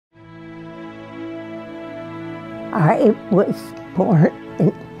I was born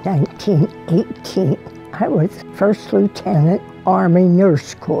in 1918. I was First Lieutenant, Army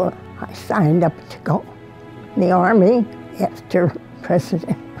Nurse Corps. I signed up to go in the Army after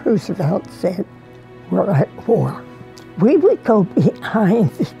President Roosevelt said, "We're at war." We would go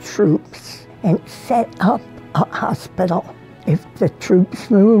behind the troops and set up a hospital. If the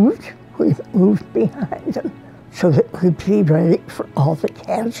troops moved, we moved behind them so that we'd be ready for all the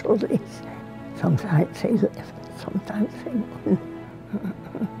casualties. Sometimes they lived, sometimes they wouldn't.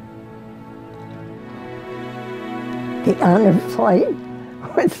 The honor flight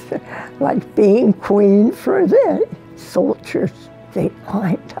was like being queen for the soldiers. They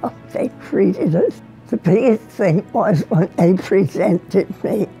lined up, they greeted us. The biggest thing was when they presented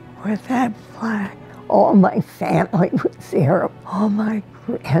me with that flag. All my family was there, all my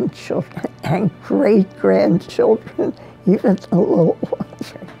grandchildren and great-grandchildren, even the little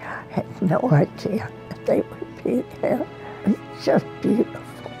ones. I had no idea that they would be there. It was just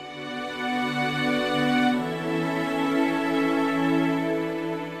beautiful.